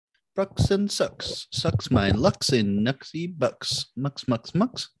Bucks and sucks. Sucks my lucks in nuxy bucks. Mucks, mucks,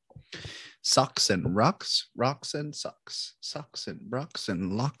 mucks. Socks and rocks. Rocks and socks. Socks and brocks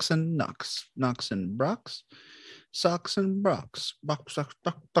and locks and knocks. Knocks and brocks. Socks and brocks. Buck, suck,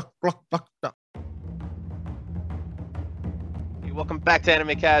 buck, buck, buck, buck, buck. Welcome back to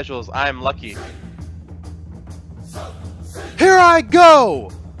Anime Casuals. I'm Lucky. Here I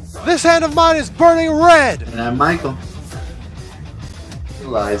go! This hand of mine is burning red! And I'm Michael.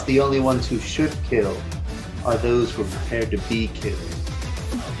 Realize the only ones who should kill are those who are prepared to be killed.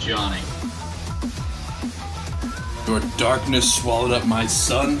 Johnny. Your darkness swallowed up my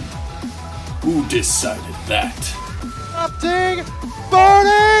son? Who decided that? Erupting!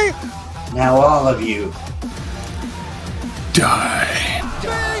 Burning! Now all of you. Die.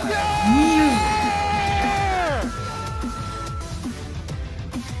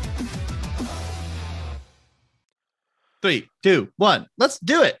 Three, two, one. Let's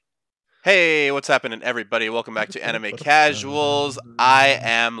do it. Hey, what's happening, everybody? Welcome back to Anime Casuals. I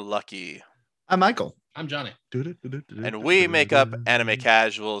am Lucky. I'm Michael. I'm Johnny. And we make up Anime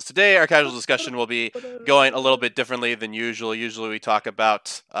Casuals. Today, our casual discussion will be going a little bit differently than usual. Usually we talk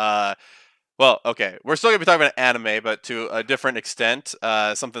about, we're still going to be talking about anime, but to a different extent,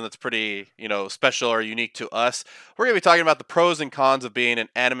 something that's pretty, special or unique to us. We're going to be talking about the pros and cons of being an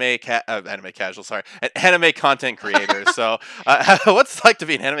anime content creator. So, what's it like to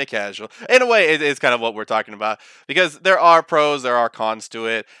be an anime casual? In a way, it is kind of what we're talking about, because there are pros, there are cons to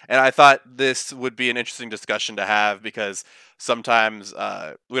it, and I thought this would be an interesting discussion to have, because sometimes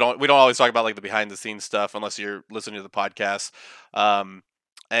we don't always talk about like the behind the scenes stuff unless you're listening to the podcast.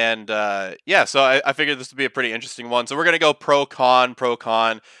 So I figured this would be a pretty interesting one. So we're going to go pro, con,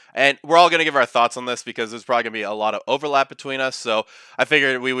 and we're all going to give our thoughts on this because there's probably going to be a lot of overlap between us. So I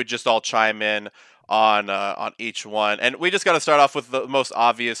figured we would just all chime in on each one. And we just got to start off with the most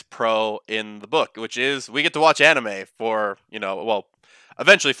obvious pro in the book, which is we get to watch anime for,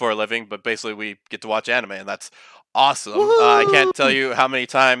 eventually for a living, but basically we get to watch anime, and that's awesome. I can't tell you how many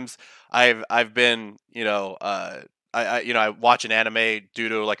times I've been, I watch an anime due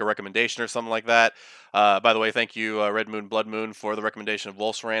to like a recommendation or something like that. By the way, thank you, Red Moon, Blood Moon, for the recommendation of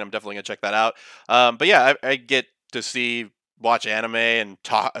Wolf's Rain. I'm definitely gonna check that out. I get to watch anime and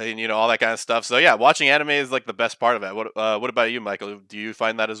talk, and all that kind of stuff. So yeah, watching anime is like the best part of it. What about you, Michael? Do you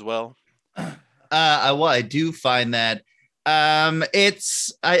find that as well? I do find that.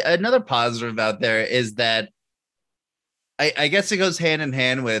 Another positive out there is that I guess it goes hand in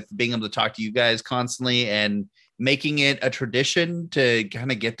hand with being able to talk to you guys constantly and making it a tradition to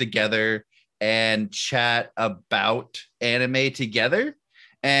kind of get together and chat about anime together.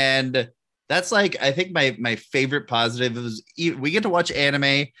 And that's like, I think my favorite positive is we get to watch anime.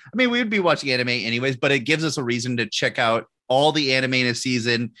 I mean, we would be watching anime anyways, but it gives us a reason to check out all the anime in a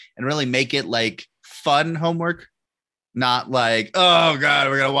season and really make it like fun homework. Not like, oh God,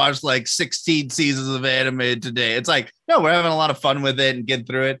 we're going to watch like 16 seasons of anime today. It's like, no, we're having a lot of fun with it and get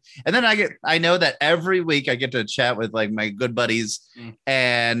through it. And then I know that every week I get to chat with like my good buddies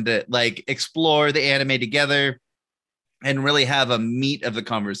and like explore the anime together and really have a meat of the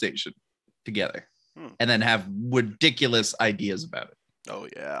conversation together and then have ridiculous ideas about it. Oh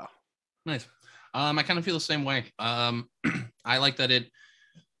yeah. Nice. I kind of feel the same way. I like that it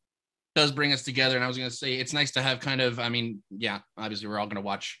does bring us together, and I was going to say it's nice to have kind of, obviously we're all going to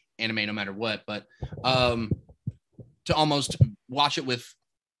watch anime no matter what, but to almost watch it with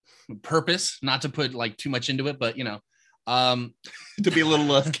purpose, not to put like too much into it, but to be a little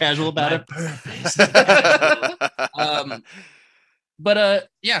less casual about it. Purpose.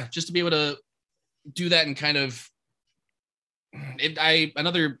 Just to be able to do that and kind of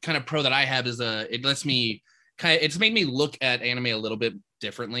another kind of pro that I have is it lets me it's made me look at anime a little bit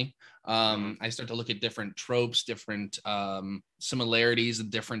differently. I start to look at different tropes, different similarities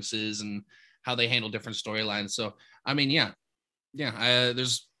and differences, and how they handle different storylines. So,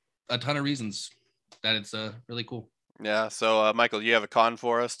 there's a ton of reasons that it's really cool. Yeah. So, Michael, you have a con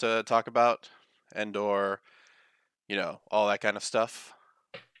for us to talk about, and or all that kind of stuff.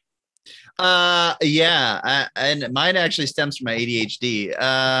 And mine actually stems from my ADHD.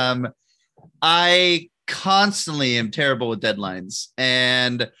 I constantly am terrible with deadlines,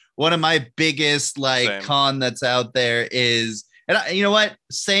 and one of my biggest con that's out there is, and you know what,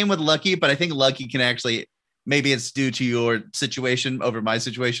 same with Lucky, but I think Lucky can actually, maybe it's due to your situation over my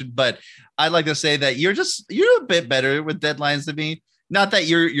situation, but I'd like to say that you're a bit better with deadlines than me. Not that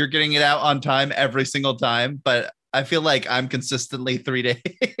you're getting it out on time every single time, but I feel like I'm consistently 3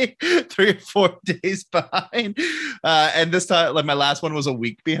 or 4 days behind. And this time, like my last one was a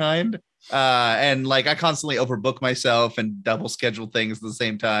week behind. And like I constantly overbook myself and double schedule things at the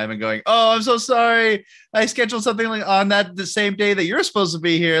same time and going, oh, I'm so sorry. I scheduled something like on the same day that you're supposed to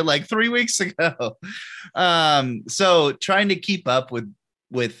be here like 3 weeks ago. So trying to keep up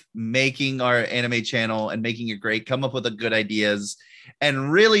with making our anime channel and making it great, come up with the good ideas,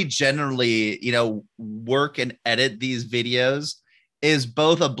 and really generally, work and edit these videos is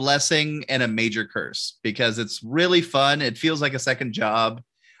both a blessing and a major curse because it's really fun. It feels like a second job,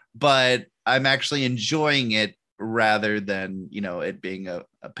 but I'm actually enjoying it rather than, it being a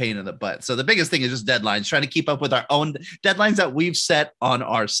pain in the butt. So the biggest thing is just deadlines, trying to keep up with our own deadlines that we've set on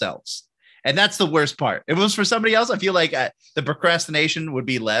ourselves. And that's the worst part. If it was for somebody else, I feel like the procrastination would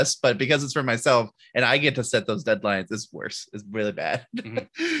be less, but because it's for myself and I get to set those deadlines, it's worse. It's really bad.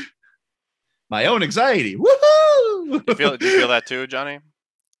 Mm-hmm. My own anxiety. Woohoo! Do you feel that too, Johnny?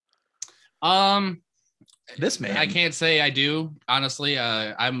 This man. I can't say I do, honestly.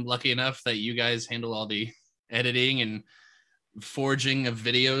 I'm lucky enough that you guys handle all the editing and forging of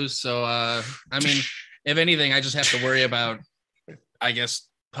videos. So, if anything, I just have to worry about, I guess,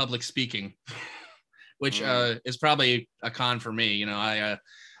 public speaking, which is probably a con for me. I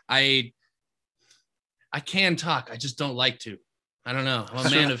can talk. I just don't like to. I don't know. I'm a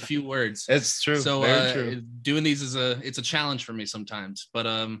man of few words. It's true. So true. Doing these it's a challenge for me sometimes. But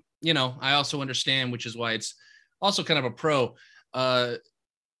I also understand, which is why it's also kind of a pro.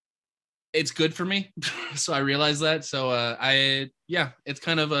 It's good for me. So I realize that. So it's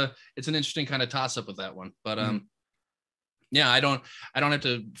kind of it's an interesting kind of toss up with that one. But yeah, I don't have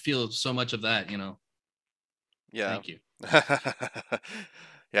to feel so much of that, Yeah. Thank you.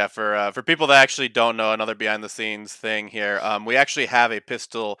 Yeah, for people that actually don't know, another behind the scenes thing here, we actually have a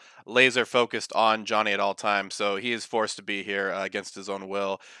pistol laser focused on Johnny at all times, so he is forced to be here against his own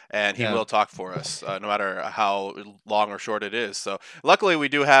will, and he will talk for us, no matter how long or short it is. So luckily, we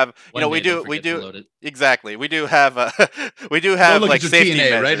do have, we do exactly, we do have like safety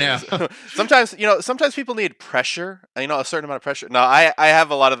measures right now. sometimes people need pressure, a certain amount of pressure. No, I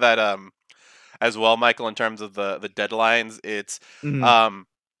have a lot of that as well, Michael, in terms of the deadlines. It's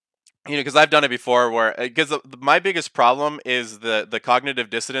because I've done it before where because my biggest problem is the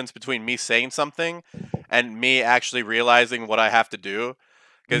cognitive dissonance between me saying something and me actually realizing what I have to do.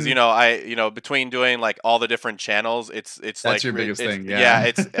 Because between doing like all the different channels, it's that's like your biggest thing. Yeah,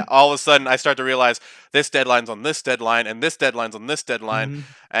 it's all of a sudden I start to realize this deadline's on this deadline and this deadline's on this deadline,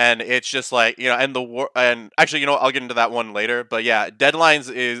 and it's just like and actually I'll get into that one later. But yeah,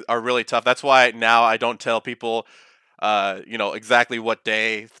 deadlines are really tough. That's why now I don't tell people exactly what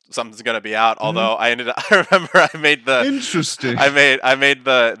day something's gonna be out. Although I remember I made the interesting. I made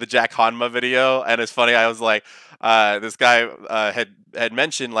the Jack Hanma video, and it's funny. I was like, this guy had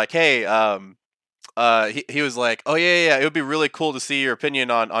mentioned like, hey, he was like, oh yeah, it would be really cool to see your opinion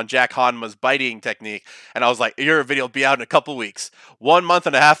on Jack Hanma's biting technique. And I was like, your video will be out in a couple weeks. 1 month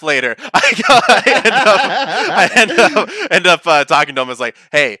and a half later, I end up talking to him. I was like,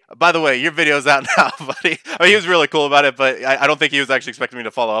 hey, by the way, your video's out now, buddy. I mean, he was really cool about it, but I don't think he was actually expecting me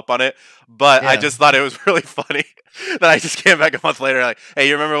to follow up on it. But I just thought it was really funny that I just came back a month later like, hey,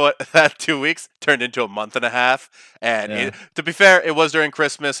 you remember what that 2 weeks turned into a month and a half? And to be fair, it was during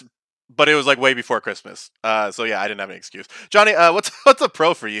Christmas, but it was like way before Christmas. So yeah, I didn't have any excuse. Johnny, what's a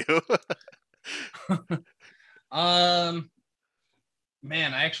pro for you?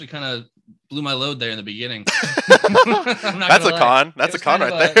 Man, I actually kind of blew my load there in the beginning. That's a con. That's a con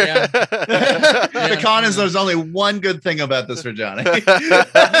right there. The con is there's only one good thing about this for Johnny.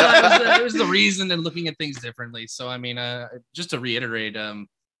 It was the reason and looking at things differently. So I mean, just to reiterate, I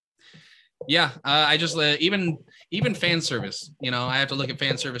just even fan service, I have to look at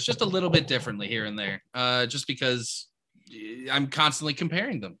fan service just a little bit differently here and there, just because I'm constantly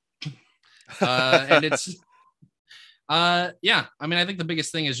comparing them. And it's, I mean, I think the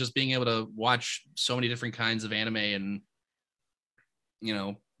biggest thing is just being able to watch so many different kinds of anime and,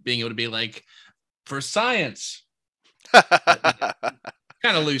 being able to be like, for science.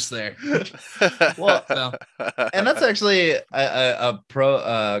 Kind of loose there. Well, and that's actually a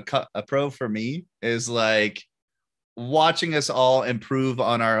pro for me is like watching us all improve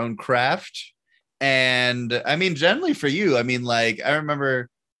on our own craft. And I mean, generally for you, I mean, like I remember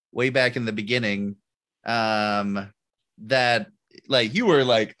way back in the beginning, that like you were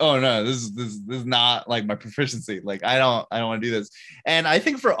like, oh no, this is not like my proficiency. Like I don't want to do this. And I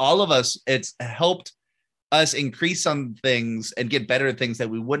think for all of us, it's helped us increase some things and get better at things that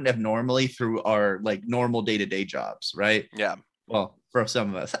we wouldn't have normally through our like normal day-to-day jobs, right? Yeah. Well, for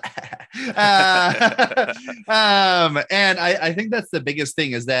some of us. And I think that's the biggest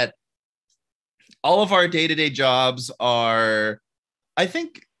thing is that all of our day-to-day jobs are, I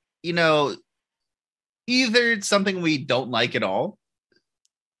think, either it's something we don't like at all,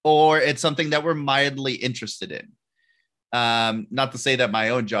 or it's something that we're mildly interested in. Not to say that my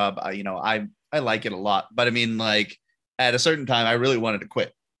own job, I like it a lot, but I mean, like at a certain time, I really wanted to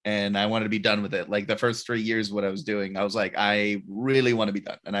quit and I wanted to be done with it. Like the first 3 years, what I was doing, I was like, I really want to be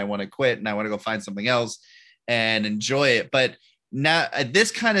done and I want to quit and I want to go find something else and enjoy it. But now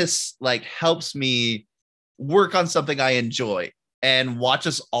this kind of like helps me work on something I enjoy and watch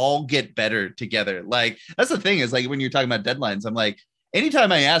us all get better together. Like that's the thing is like when you're talking about deadlines, I'm like,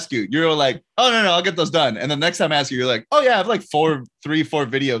 anytime I ask you, you're like, oh no, I'll get those done. And the next time I ask you, you're like, oh yeah, I have like 4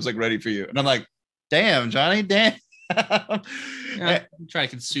 videos like ready for you. And I'm like, damn, Johnny, damn. Yeah, try to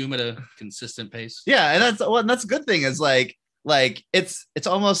consume at a consistent pace. Yeah, and that's a good thing is like it's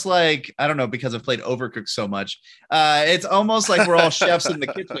almost like, I don't know, because I've played Overcooked so much. It's almost like we're all chefs in the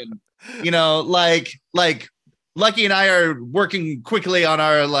kitchen. Like Lucky and I are working quickly on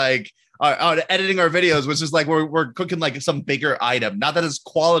our on editing our videos, which is like we're cooking like some bigger item. Not that its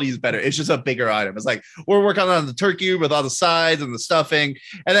quality is better, it's just a bigger item. It's like we're working on the turkey with all the sides and the stuffing,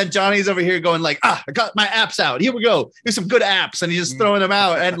 and then Johnny's over here going like, I got my apps out. Here we go. Here's some good apps, and he's just throwing them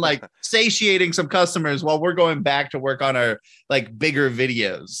out and like satiating some customers while we're going back to work on our like bigger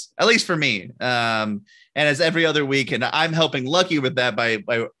videos. At least for me. And it's every other week, and I'm helping Lucky with that by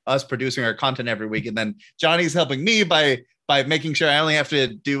us producing our content every week, and then Johnny's helping me by making sure I only have to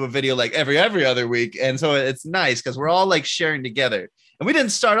do a video like every other week. And so it's nice because we're all like sharing together. And we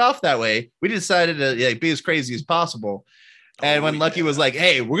didn't start off that way. We decided to be as crazy as possible. And when Lucky was like,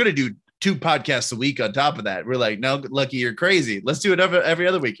 hey, we're going to do 2 podcasts a week on top of that, we're like, no, Lucky, you're crazy. Let's do it every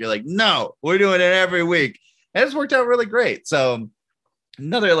other week. You're like, no, we're doing it every week. And it's worked out really great. So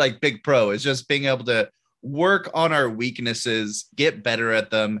another like big pro is just being able to work on our weaknesses, get better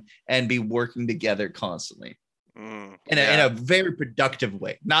at them, and be working together constantly. In a very productive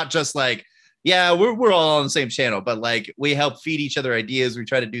way, not just like, yeah, we're all on the same channel, but like we help feed each other ideas. We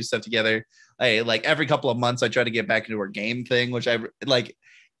try to do stuff together. Like every couple of months, I try to get back into our game thing, which I like.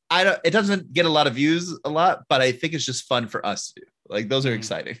 It doesn't get a lot of views a lot, but I think it's just fun for us to do. Like those are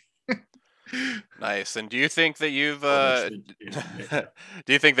exciting. Nice. And do you think that you've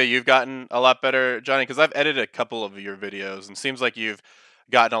gotten a lot better, Johnny? Because I've edited a couple of your videos, and it seems like you've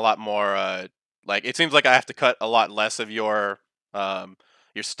gotten a lot more. Like it seems like I have to cut a lot less of your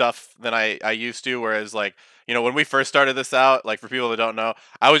stuff than I used to. Whereas like, when we first started this out, like for people that don't know,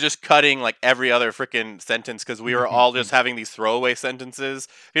 I was just cutting like every other freaking sentence because we were all just having these throwaway sentences.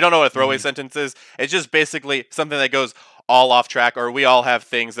 If you don't know what a throwaway sentence is, it's just basically something that goes all off track, or we all have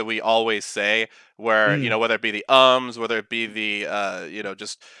things that we always say where, whether it be the whether it be the,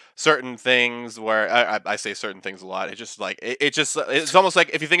 just certain things where I say certain things a lot. It's just like, it's almost like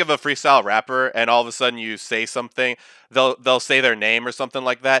if you think of a freestyle rapper and all of a sudden you say something, they'll say their name or something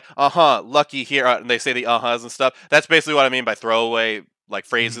like that. Lucky here. And they say the and stuff. That's basically what I mean by throwaway like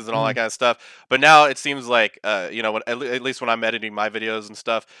phrases and all that kind of stuff. But now it seems like, at least when I'm editing my videos and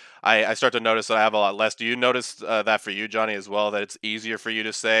stuff, I start to notice that I have a lot less. Do you notice that for you, Johnny, as well, that it's easier for you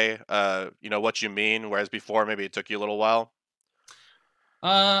to say, what you mean, whereas before maybe it took you a little while?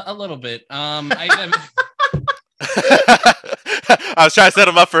 A little bit. I was trying to set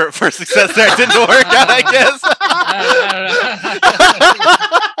him up for success there. It didn't work out, I guess.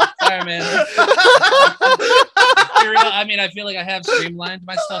 Sorry, man. I mean, I feel like I have streamlined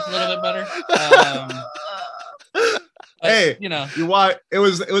my stuff a little bit better. Hey, it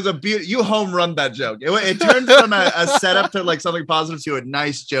was a you home run that joke. It turned from a setup to like something positive to a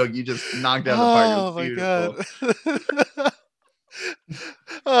nice joke. You just knocked out the park. It was beautiful.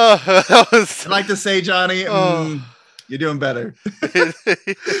 I'd like to say, Johnny, you're doing better.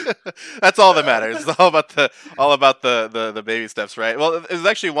 That's all that matters. It's all about the baby steps, right? Well, there's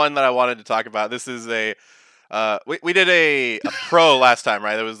actually one that I wanted to talk about. This is we did a pro last time,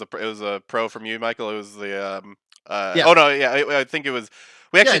 right? It was a pro from you, Michael. It was the yeah. Oh no, yeah. I think it was.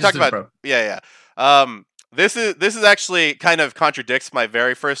 We actually talked about. Yeah. This is actually kind of contradicts my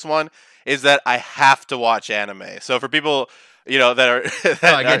very first one. Is that I have to watch anime. So for people that are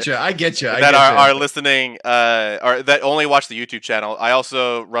I get you are listening or that only watch the YouTube channel, I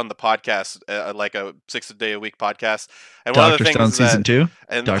also run the podcast, like a 6-day-a-week podcast. And one of the things Stone season 2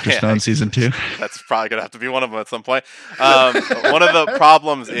 and Dr. Stone season 2, that's probably gonna have to be one of them at some point. One of the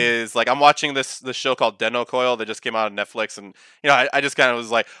problems is like I'm watching this show called Deno Coil that just came out on Netflix, and I just kind of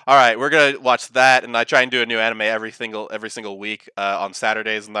was like, all right, we're gonna watch that, and I try and do a new anime every single week on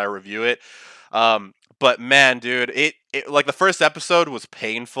Saturdays, and I review it. But man, dude, it like the first episode was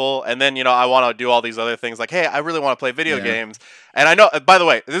painful, and then I want to do all these other things like, hey, I really want to play video games, and I know. By the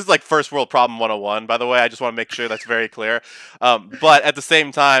way, this is like first world problem 101. By the way, I just want to make sure that's very clear. But at the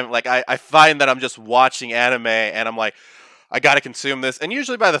same time, like I find that I'm just watching anime, and I'm like, I gotta consume this, and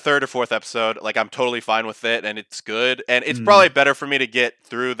usually by the third or fourth episode, like I'm totally fine with it, and it's good, and it's probably better for me to get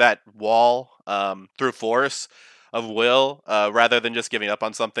through that wall through force of will rather than just giving up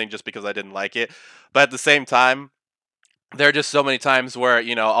on something just because I didn't like it. But at the same time, there are just so many times where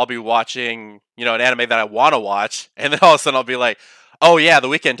I'll be watching an anime that I want to watch, and then all of a sudden I'll be like, oh yeah, the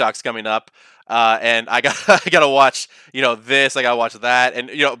weekend talk's coming up. And I gotta watch, this. I gotta watch that.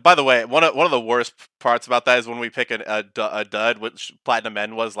 And by the way, one of the worst parts about that is when we pick a dud, which Platinum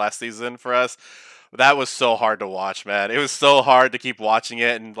End was last season for us. That was so hard to watch, man. It was so hard to keep watching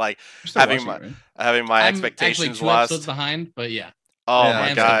it and like having my expectations actually 2 lost. episodes behind, but yeah. Oh Yeah,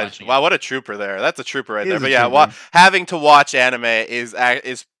 my god! Wow, what a trooper there. That's a trooper right He there. is But a yeah, trooper. having to watch anime is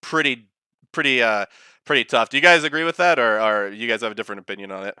pretty tough. Do you guys agree with that, or you guys have a different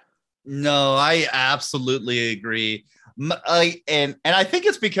opinion on it? No, I absolutely agree. And I think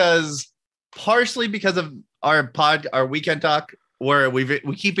it's partially because of our weekend talk, where we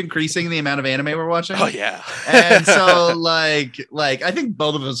keep increasing the amount of anime we're watching. Oh yeah. And so like I think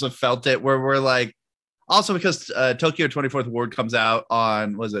both of us have felt it, where we're like, also because Tokyo 24th Ward comes out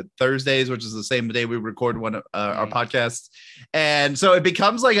on, was it Thursdays, which is the same day we record one of our podcasts, and so it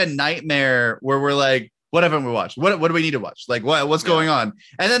becomes like a nightmare where we're like, what haven't we watched? What do we need to watch? Like what's going on?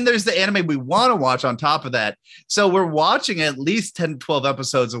 And then there's the anime we want to watch on top of that. So we're watching at least 10, 12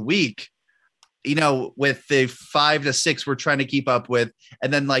 episodes a week, with the 5 to 6 we're trying to keep up with,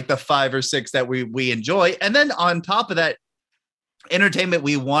 and then like the 5 or 6 that we enjoy. And then on top of that, entertainment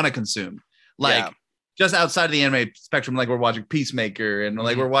we want to consume. Like just outside of the anime spectrum, like we're watching Peacemaker, and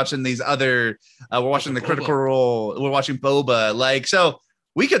like we're watching these other, we're watching the Critical Role, we're watching Boba. Like, so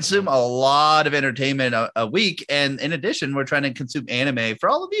we consume a lot of entertainment a week. And in addition, we're trying to consume anime for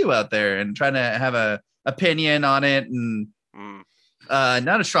all of you out there and trying to have a opinion on it. And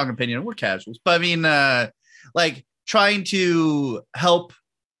not a strong opinion. We're casuals, but I mean, like trying to help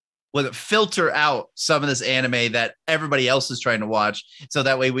filter out some of this anime that everybody else is trying to watch. So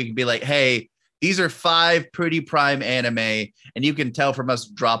that way we can be like, hey, these are 5 pretty prime anime. And you can tell from us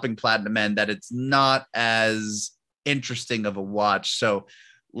dropping Platinum End that it's not as interesting of a watch. So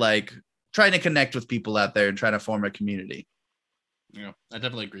like trying to connect with people out there and trying to form a community. Yeah, I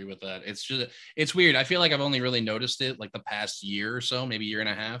definitely agree with that. It's weird. I feel like I've only really noticed it like the past year or so, maybe year and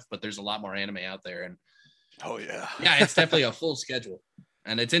a half, but there's a lot more anime out there. And oh yeah, it's definitely a full schedule.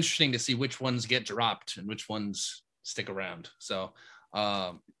 And it's interesting to see which ones get dropped and which ones stick around. So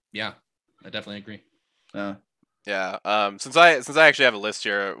yeah, I definitely agree. Yeah. Since I actually have a list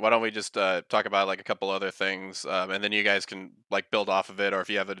here, why don't we just talk about like a couple other things, and then you guys can like build off of it, or if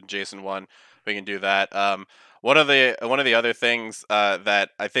you have an adjacent one, we can do that. One of the other things that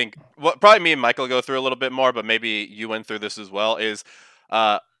I think probably me and Michael go through a little bit more, but maybe you went through this as well, is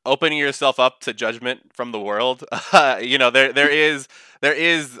opening yourself up to judgment from the world. There is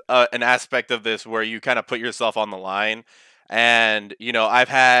an aspect of this where you kind of put yourself on the line. And I've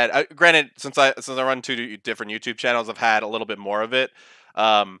had, granted, since I run 2 different YouTube channels, I've had a little bit more of it.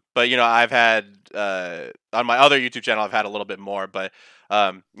 But I've had on my other YouTube channel, I've had a little bit more. But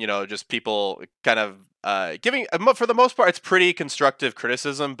just people kind of giving, for the most part, it's pretty constructive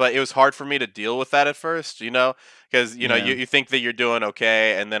criticism. But it was hard for me to deal with that at first, because you think that you're doing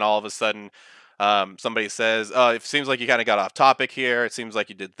okay, and then all of a sudden somebody says, "Oh, it seems like you kind of got off topic here. It seems like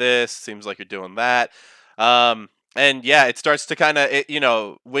you did this. It seems like you're doing that." And yeah, it starts to kind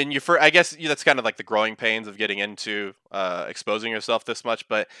of, when you first, I guess that's kind of like the growing pains of getting into exposing yourself this much,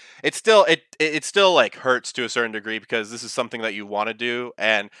 but it still like hurts to a certain degree, because this is something that you want to do.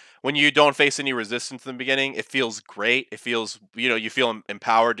 And when you don't face any resistance in the beginning, it feels great. It feels, you feel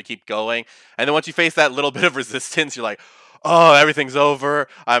empowered to keep going. And then once you face that little bit of resistance, you're like, oh, everything's over.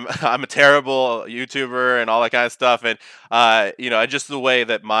 I'm a terrible YouTuber and all that kind of stuff. And just the way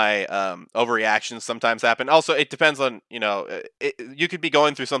that my overreactions sometimes happen. Also, it depends on you could be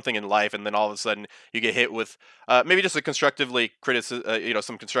going through something in life, and then all of a sudden you get hit with maybe just a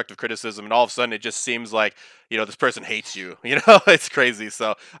some constructive criticism, and all of a sudden it just seems like this person hates you. It's crazy.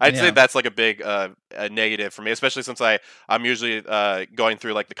 So I'd say that's like a big a negative for me, especially since I'm usually going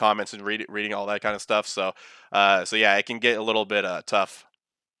through like the comments and reading all that kind of stuff. So yeah, it can get a little bit tough.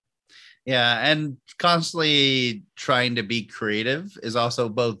 Yeah, and constantly trying to be creative is also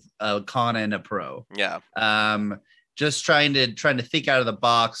both a con and a pro. Yeah. Just trying to think out of the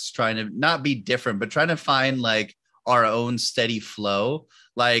box, trying to not be different, but trying to find like our own steady flow.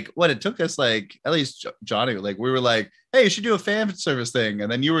 Like what it took us, like at least Johnny, like we were like, hey, you should do a fan service thing,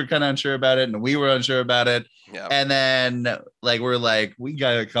 and then you were kind of unsure about it, and we were unsure about it, Yeah. and then like we're like, we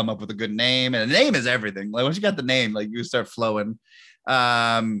gotta come up with a good name, and a name is everything. Like once you got the name, like you start flowing.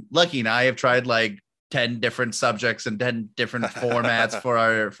 Lucky and I have tried like 10 different subjects and 10 different formats for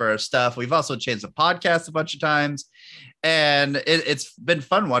our stuff. We've also changed the podcast a bunch of times, and it's been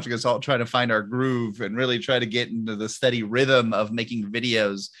fun watching us all try to find our groove and really try to get into the steady rhythm of making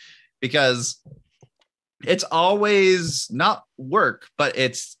videos, because it's always not work, but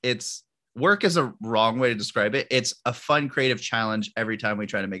it's work is a wrong way to describe it. It's a fun creative challenge every time we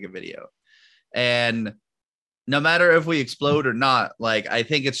try to make a video, and no matter if we explode or not, like I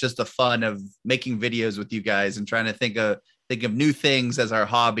think it's just the fun of making videos with you guys and trying to think of new things as our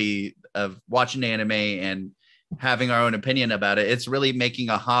hobby of watching anime and having our own opinion about it. It's really making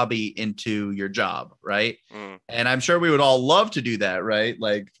a hobby into your job, right? And I'm sure we would all love to do that, right?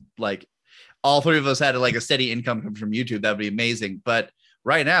 Like all three of us had like a steady income from YouTube. That would be amazing. But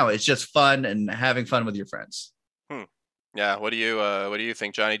right now it's just fun and having fun with your friends. Yeah, what do you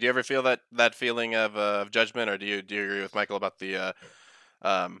think, Johnny? Do you ever feel that feeling of judgment, or do you agree with Michael about the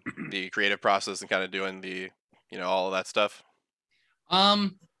creative process and kind of doing the all of that stuff?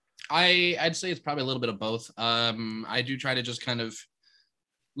 I'd say it's probably a little bit of both. I do try to just kind of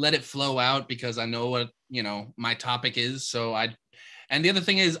let it flow out because I know what my topic is. And the other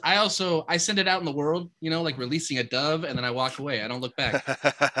thing is, I send it out in the world, like releasing a dove, and then I walk away. I don't look back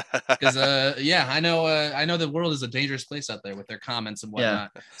because, I know the world is a dangerous place out there with their comments and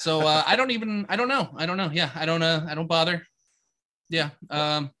whatnot. Yeah. So I don't know. Yeah, I don't bother. Yeah.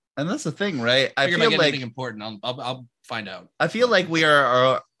 And that's the thing, right? I feel like anything important, I'll find out. I feel like we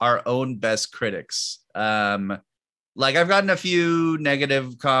are our own best critics. Like I've gotten a few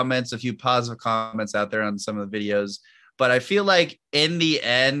negative comments, a few positive comments out there on some of the videos. But I feel like in the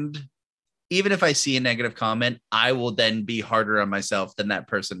end, even if I see a negative comment, I will then be harder on myself than that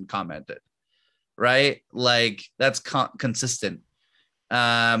person commented, right? Like that's consistent.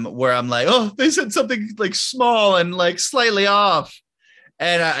 Where I'm like, oh, they said something like small and like slightly off,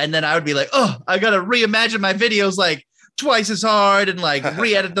 and then I would be like, oh, I gotta reimagine my videos like twice as hard and like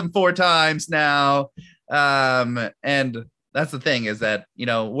re-edit them 4 times now. And that's the thing is that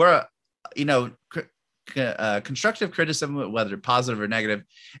we're constructive criticism, whether positive or negative,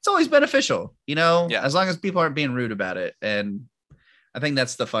 it's always beneficial, as long as people aren't being rude about it. And I think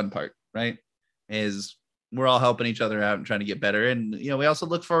that's the fun part, right? Is we're all helping each other out and trying to get better. And, we also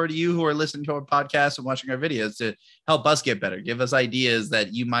look forward to you who are listening to our podcast and watching our videos to help us get better. Give us ideas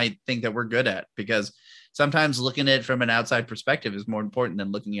that you might think that we're good at, because sometimes looking at it from an outside perspective is more important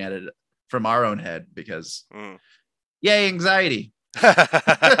than looking at it from our own head, because yay, anxiety.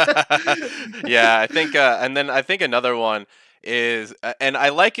 Yeah, I think and then I think another one is and I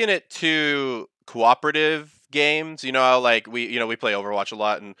liken it to cooperative games. How like we play Overwatch a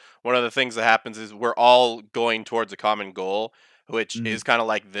lot, and one of the things that happens is we're all going towards a common goal, which is kind of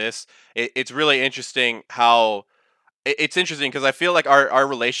like this. It's really interesting how it's interesting because I feel like our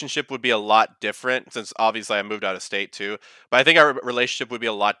relationship would be a lot different, since obviously I moved out of state too. But I think our relationship would be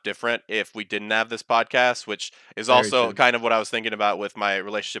a lot different if we didn't have this podcast, which is very also true. Kind of what I was thinking about with my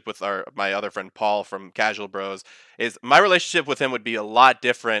relationship with my other friend Paul from Casual Bros. Is my relationship with him would be a lot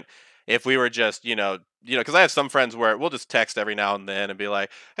different if we were just because I have some friends where we'll just text every now and then and be like,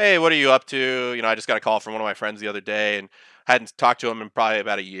 hey, what are you up to? I just got a call from one of my friends the other day, and hadn't talked to him in probably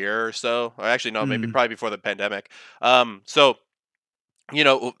about a year or so. Or actually, no, maybe probably before the pandemic. So,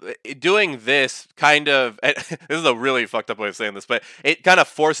 doing this kind of, this is a really fucked up way of saying this, but it kind of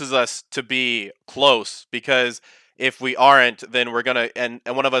forces us to be close, because if we aren't, then we're going to, and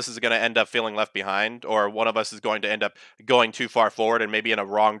one of us is going to end up feeling left behind, or one of us is going to end up going too far forward and maybe in a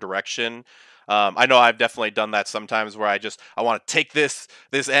wrong direction. I know I've definitely done that sometimes, where I want to take this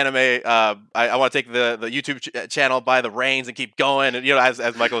anime. I want to take the YouTube channel by the reins and keep going. And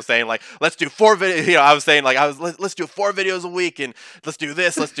as Michael was saying, like, let's do 4 videos. I was saying like let's do 4 videos a week, and let's do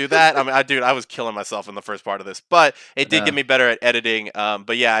this, let's do that. I mean, I was killing myself in the first part of this, but it did get me better at editing.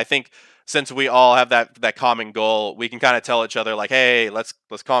 But yeah, I think since we all have that common goal, we can kind of tell each other like, hey, let's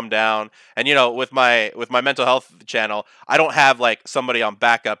calm down. And with my mental health channel, I don't have like somebody on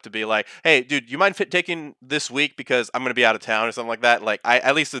backup to be like, hey, dude, you mind taking this week because I'm gonna be out of town or something like that. Like, I,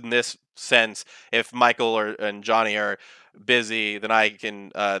 at least in this sense, if Michael and Johnny are busy, then I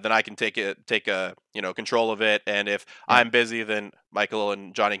can take a control of it, and if I'm busy, then Michael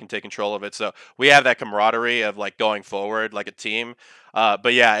and Johnny can take control of it. So we have that camaraderie of like going forward like a team.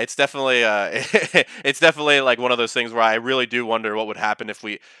 But yeah, it's definitely it's definitely like one of those things where I really do wonder what would happen if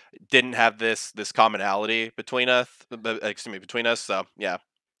we didn't have this commonality between us. Between us. So yeah.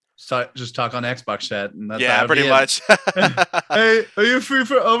 So just talk on Xbox chat, and that's Yeah, pretty much. Hey, are you free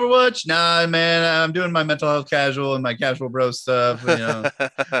for Overwatch? Nah, man, I'm doing my mental health casual and my casual bro stuff. And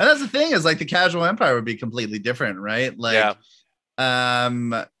that's the thing is like the casual empire would be completely different, right? Like,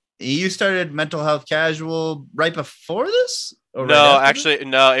 you started mental health casual right before this? Or No, right after actually,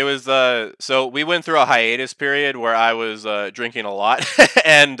 no. It was so we went through a hiatus period where I was drinking a lot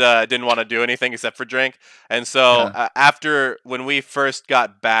and didn't want to do anything except for drink. And so after when we first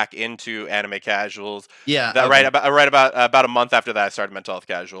got back into anime casuals, Yeah, that okay. right about a month after that, I started mental health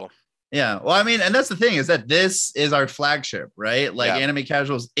casual. Yeah. Well, I mean, and that's the thing is that this is our flagship, right? Like Yeah. Anime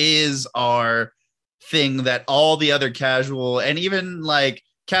Casuals is our thing that all the other casual and even like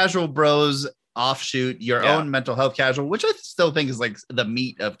casual bros offshoot your Yeah. own mental health casual, which I still think is like the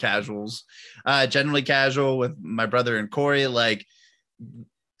meat of casuals. Generally casual with my brother and Corey, like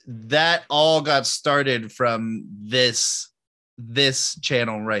that all got started from this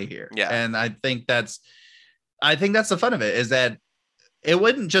channel right here. Yeah. And I think that's the fun of it is that it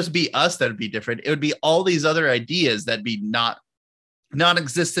wouldn't just be us that would be different. It would be all these other ideas that be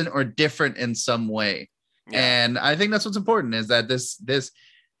non-existent or different in some way. Yeah. And I think that's what's important is that this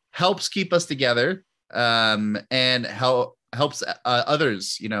helps keep us together, and helps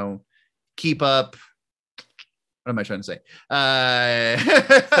others, keep up. What am I trying to say?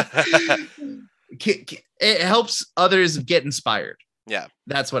 It helps others get inspired. Yeah.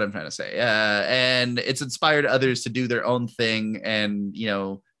 That's what I'm trying to say. And it's inspired others to do their own thing and,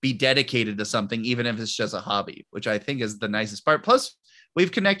 be dedicated to something, even if it's just a hobby, which I think is the nicest part. Plus,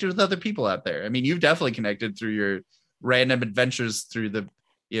 we've connected with other people out there. I mean, you've definitely connected through your random adventures through the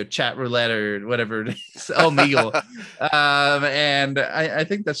chat roulette or whatever it is. Omegle. And I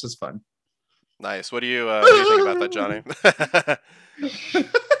think that's just fun. Nice. What do you think about that, Johnny?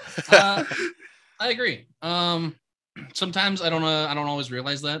 I agree. Sometimes I don't always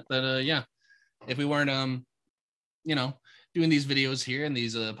realize that if we weren't doing these videos here and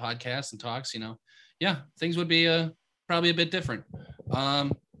these podcasts and talks, things would be probably a bit different.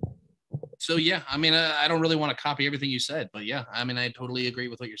 So yeah, I mean, I don't really want to copy everything you said, but yeah, I mean, I totally agree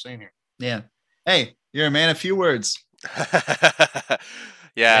with what you're saying here. Yeah. Hey, you're a man of few words. Yeah,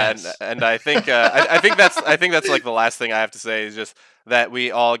 Yes. and I think I think that's like the last thing I have to say is just that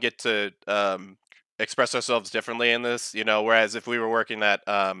we all get to express ourselves differently in this, whereas if we were working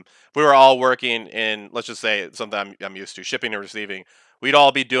we were all working in, let's just say something I'm used to, shipping and receiving, we'd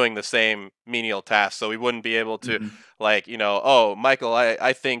all be doing the same menial tasks, so we wouldn't be able to oh, Michael,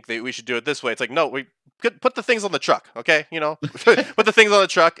 I think that we should do it this way. It's like, no, we could put the things on the truck, okay? Put the things on the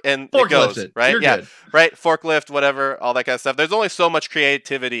truck and it goes, right? You're Yeah, good. right. Forklift, whatever, all that kind of stuff. There's only so much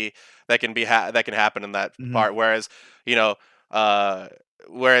creativity that can be that can happen in that part. Whereas,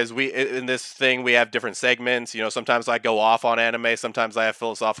 whereas we in this thing we have different segments. Sometimes I go off on anime, sometimes I have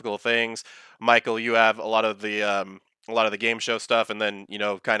philosophical things. Michael, you have a lot of the game show stuff, and then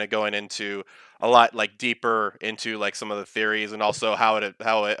kind of going into a lot like deeper into like some of the theories and also how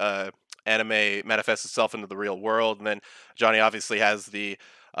anime manifests itself into the real world. And then Johnny obviously has the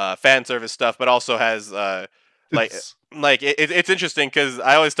fan service stuff, but also has it's interesting because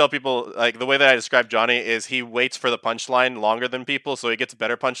I always tell people, like, the way that I describe Johnny is he waits for the punchline longer than people, so he gets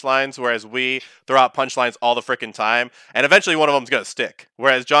better punchlines, whereas we throw out punchlines all the freaking time, and eventually one of them's gonna stick.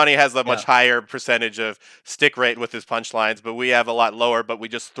 Whereas Johnny has a much higher percentage of stick rate with his punchlines, but we have a lot lower, but we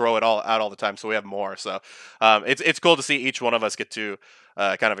just throw it all out all the time, so we have more. So it's cool to see each one of us get to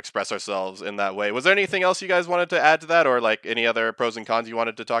kind of express ourselves in that way. Was there anything else you guys wanted to add to that, or like any other pros and cons you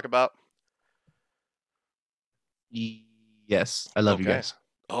wanted to talk about? Yes, I love you Okay. guys.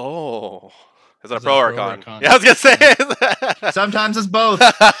 Oh, is that a Is pro that or a a pro or a con? con? Yeah, I was gonna say. Sometimes it's both.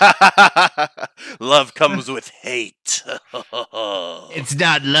 Love comes with hate. It's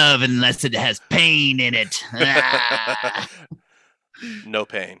not love unless it has pain in it. No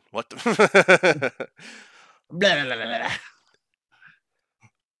pain. What the? Blah, blah, blah, blah.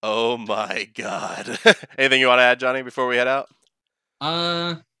 Oh my god. Anything you want to add, Johnny, before we head out?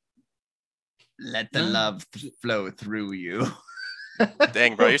 Let the No. love flow through you.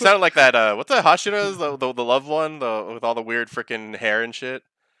 Dang, bro, you sounded like that. What's that Hashira's the love one, with all the weird freaking hair and shit.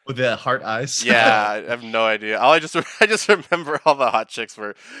 with the heart eyes. Yeah, I have no idea. I just remember all the hot chicks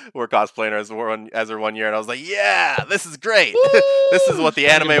were cosplaying as her one year, and I was like, yeah, this is great. This is what the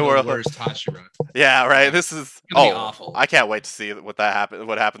anime world. Worst Hashira. Yeah, right. This is It's gonna be awful. I can't wait to see what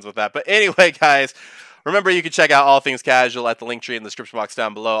happens with that. But anyway, guys, remember you can check out All Things Casual at the link tree in the description box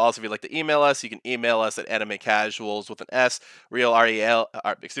down below. Also, if you'd like to email us, you can email us at animecasuals with an S, real REAL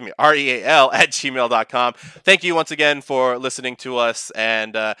at gmail.com. Thank you once again for listening to us,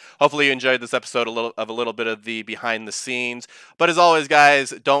 and hopefully you enjoyed this episode a little bit of the behind the scenes. But as always,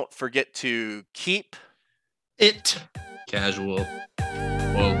 guys, don't forget to keep It Casual.